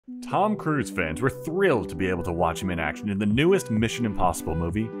Tom Cruise fans were thrilled to be able to watch him in action in the newest Mission Impossible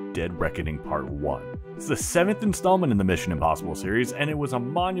movie, Dead Reckoning Part 1. It's the 7th installment in the Mission Impossible series, and it was a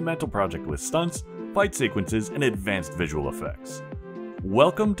monumental project with stunts, fight sequences, and advanced visual effects.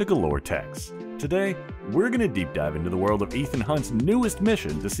 Welcome to Galore Techs. Today, we're going to deep dive into the world of Ethan Hunt's newest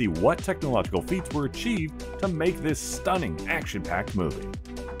mission to see what technological feats were achieved to make this stunning, action-packed movie.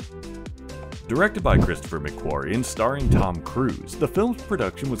 Directed by Christopher McQuarrie and starring Tom Cruise, the film's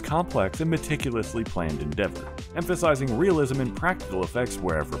production was complex and meticulously planned endeavor, emphasizing realism and practical effects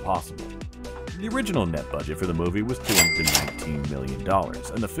wherever possible. The original net budget for the movie was $219 million,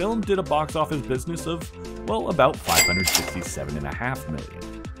 and the film did a box office business of, well, about $567.5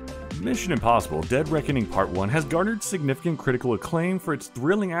 million. Mission Impossible Dead Reckoning Part 1 has garnered significant critical acclaim for its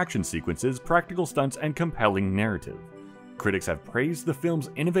thrilling action sequences, practical stunts, and compelling narrative. Critics have praised the film's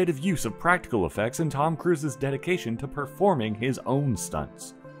innovative use of practical effects and Tom Cruise's dedication to performing his own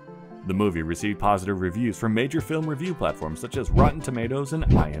stunts. The movie received positive reviews from major film review platforms such as Rotten Tomatoes and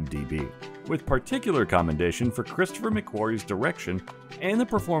IMDb, with particular commendation for Christopher McQuarrie's direction and the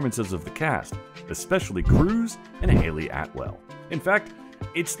performances of the cast, especially Cruise and Haley Atwell. In fact,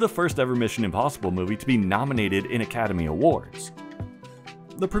 it's the first ever Mission Impossible movie to be nominated in Academy Awards.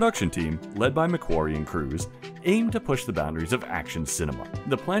 The production team, led by McQuarrie and Cruise, aimed to push the boundaries of action cinema.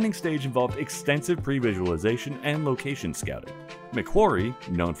 The planning stage involved extensive pre-visualization and location scouting. McQuarrie,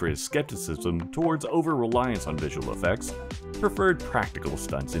 known for his skepticism towards over-reliance on visual effects, preferred practical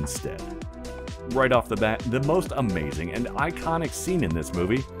stunts instead. Right off the bat, the most amazing and iconic scene in this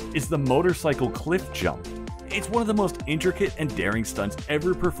movie is the motorcycle cliff jump. It's one of the most intricate and daring stunts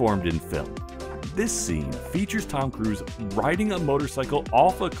ever performed in film. This scene features Tom Cruise riding a motorcycle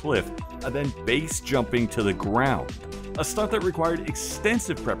off a cliff and then base jumping to the ground, a stunt that required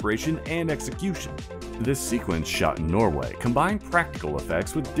extensive preparation and execution. This sequence, shot in Norway, combined practical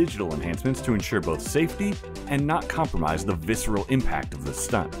effects with digital enhancements to ensure both safety and not compromise the visceral impact of the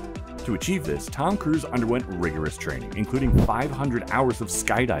stunt. To achieve this, Tom Cruise underwent rigorous training, including 500 hours of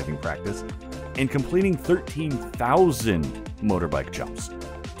skydiving practice and completing 13,000 motorbike jumps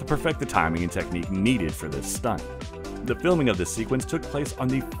to perfect the timing and technique needed for this stunt. The filming of this sequence took place on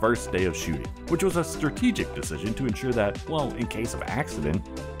the first day of shooting, which was a strategic decision to ensure that, well, in case of accident,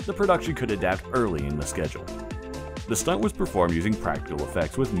 the production could adapt early in the schedule. The stunt was performed using practical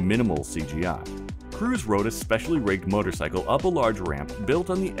effects with minimal CGI. Cruise rode a specially rigged motorcycle up a large ramp built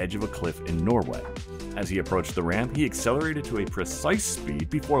on the edge of a cliff in Norway. As he approached the ramp, he accelerated to a precise speed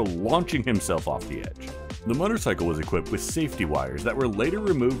before launching himself off the edge. The motorcycle was equipped with safety wires that were later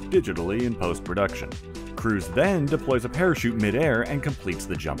removed digitally in post-production. Cruise then deploys a parachute mid-air and completes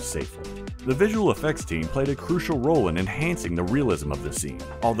the jump safely. The visual effects team played a crucial role in enhancing the realism of the scene.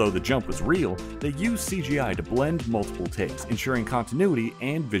 Although the jump was real, they used CGI to blend multiple takes, ensuring continuity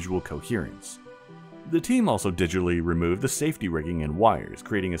and visual coherence. The team also digitally removed the safety rigging and wires,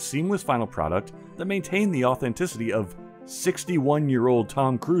 creating a seamless final product that maintained the authenticity of 61-year-old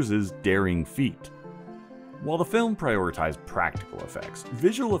Tom Cruise's daring feat. While the film prioritized practical effects,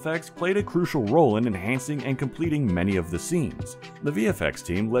 visual effects played a crucial role in enhancing and completing many of the scenes. The VFX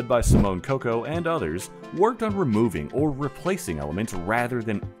team, led by Simone Coco and others, worked on removing or replacing elements rather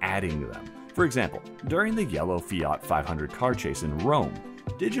than adding them. For example, during the yellow Fiat 500 car chase in Rome,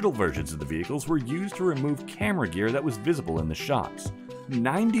 digital versions of the vehicles were used to remove camera gear that was visible in the shots.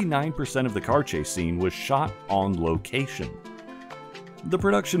 99% of the car chase scene was shot on location. The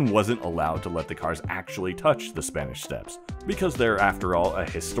production wasn't allowed to let the cars actually touch the Spanish Steps, because they're, after all, a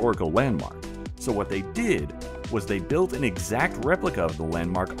historical landmark. So what they did was they built an exact replica of the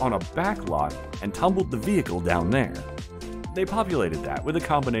landmark on a back lot and tumbled the vehicle down there. They populated that with a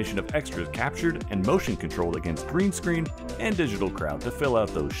combination of extras captured and motion controlled against green screen and digital crowd to fill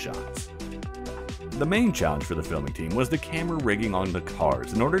out those shots. The main challenge for the filming team was the camera rigging on the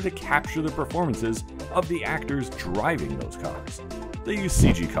cars in order to capture the performances of the actors driving those cars. They used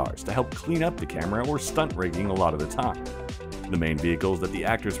CG cars to help clean up the camera or stunt rigging a lot of the time. The main vehicles that the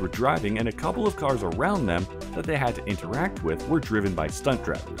actors were driving and a couple of cars around them that they had to interact with were driven by stunt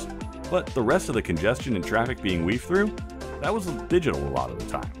drivers. But the rest of the congestion and traffic being weaved through, that was digital a lot of the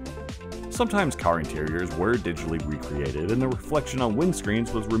time. Sometimes car interiors were digitally recreated and the reflection on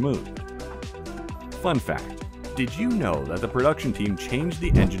windscreens was removed. Fun fact, did you know that the production team changed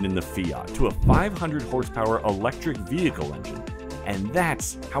the engine in the Fiat to a 500 horsepower electric vehicle engine? And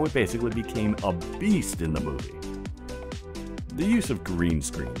that's how it basically became a beast in the movie. The use of green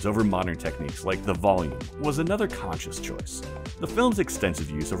screens over modern techniques like the volume was another conscious choice. The film's extensive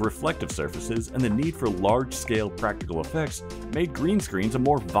use of reflective surfaces and the need for large-scale practical effects made green screens a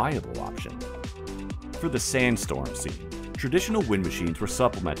more viable option. For the sandstorm scene, traditional wind machines were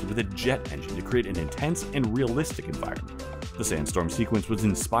supplemented with a jet engine to create an intense and realistic environment. The sandstorm sequence was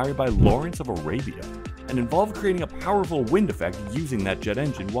inspired by Lawrence of Arabia and involved creating a powerful wind effect using that jet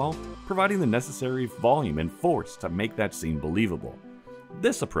engine while providing the necessary volume and force to make that scene believable.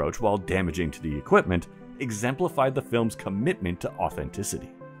 This approach, while damaging to the equipment, exemplified the film's commitment to authenticity.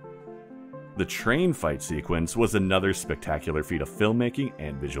 The train fight sequence was another spectacular feat of filmmaking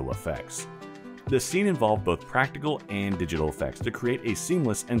and visual effects. The scene involved both practical and digital effects to create a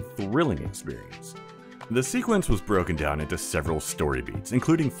seamless and thrilling experience. The sequence was broken down into several story beats,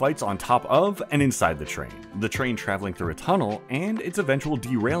 including fights on top of and inside the train traveling through a tunnel, and its eventual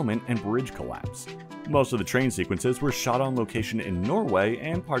derailment and bridge collapse. Most of the train sequences were shot on location in Norway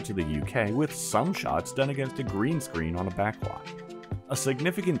and parts of the UK, with some shots done against a green screen on a backlot. A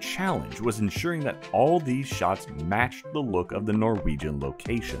significant challenge was ensuring that all these shots matched the look of the Norwegian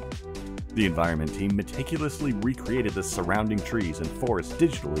location. The environment team meticulously recreated the surrounding trees and forests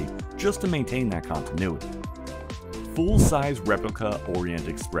digitally just to maintain that continuity. Full-size replica Orient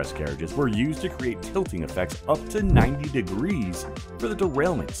Express carriages were used to create tilting effects up to 90 degrees for the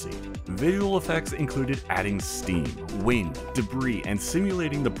derailment scene. Visual effects included adding steam, wind, debris, and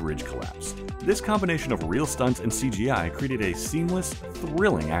simulating the bridge collapse. This combination of real stunts and CGI created a seamless,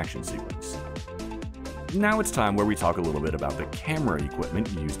 thrilling action sequence. Now it's time where we talk a little bit about the camera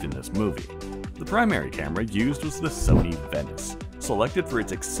equipment used in this movie. The primary camera used was the Sony Venice, selected for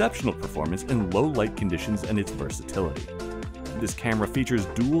its exceptional performance in low light conditions and its versatility. This camera features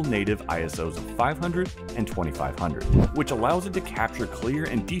dual native ISOs of 500 and 2500, which allows it to capture clear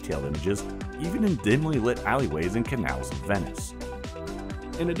and detailed images even in dimly lit alleyways and canals of Venice.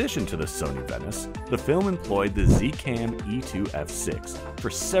 In addition to the Sony Venice, the film employed the Z-Cam E2F6 for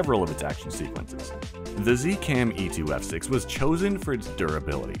several of its action sequences. The Z-Cam E2F6 was chosen for its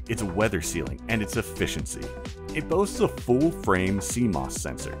durability, its weather sealing, and its efficiency. It boasts a full-frame CMOS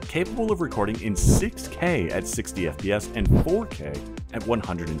sensor, capable of recording in 6K at 60 FPS and 4K at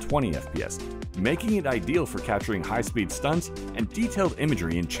 120 FPS, making it ideal for capturing high-speed stunts and detailed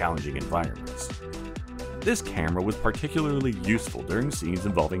imagery in challenging environments. This camera was particularly useful during scenes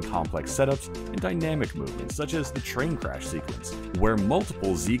involving complex setups and dynamic movements such as the train crash sequence, where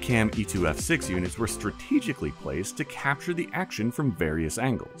multiple Z-Cam E2F6 units were strategically placed to capture the action from various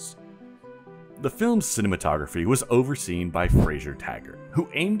angles. The film's cinematography was overseen by Fraser Taggart, who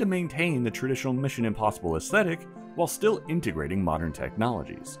aimed to maintain the traditional Mission Impossible aesthetic while still integrating modern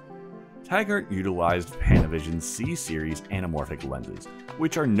technologies. Taggart utilized Panavision's C-series anamorphic lenses,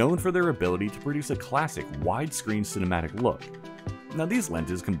 which are known for their ability to produce a classic widescreen cinematic look. Now, these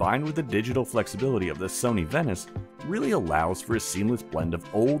lenses, combined with the digital flexibility of the Sony Venice, really allows for a seamless blend of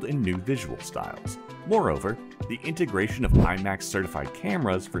old and new visual styles. Moreover, the integration of IMAX certified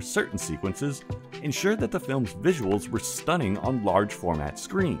cameras for certain sequences ensured that the film's visuals were stunning on large format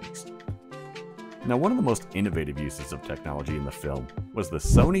screens. Now, one of the most innovative uses of technology in the film was the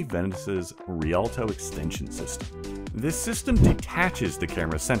Sony Venice's Rialto extension system. This system detaches the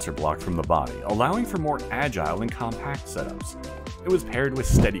camera's sensor block from the body, allowing for more agile and compact setups. It was paired with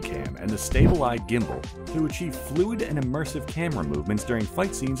Steadicam and the Stable-Eye gimbal to achieve fluid and immersive camera movements during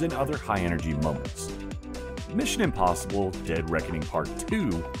fight scenes and other high-energy moments. Mission Impossible Dead Reckoning Part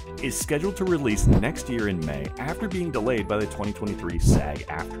 2 is scheduled to release next year in May after being delayed by the 2023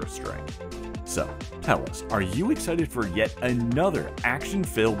 SAG-AFTRA strike. So, tell us, are you excited for yet another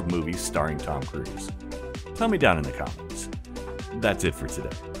action-filled movie starring Tom Cruise? Tell me down in the comments. That's it for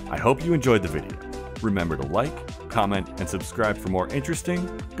today. I hope you enjoyed the video. Remember to like, comment, and subscribe for more interesting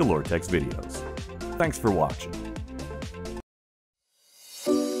Galore Text videos. Thanks for watching.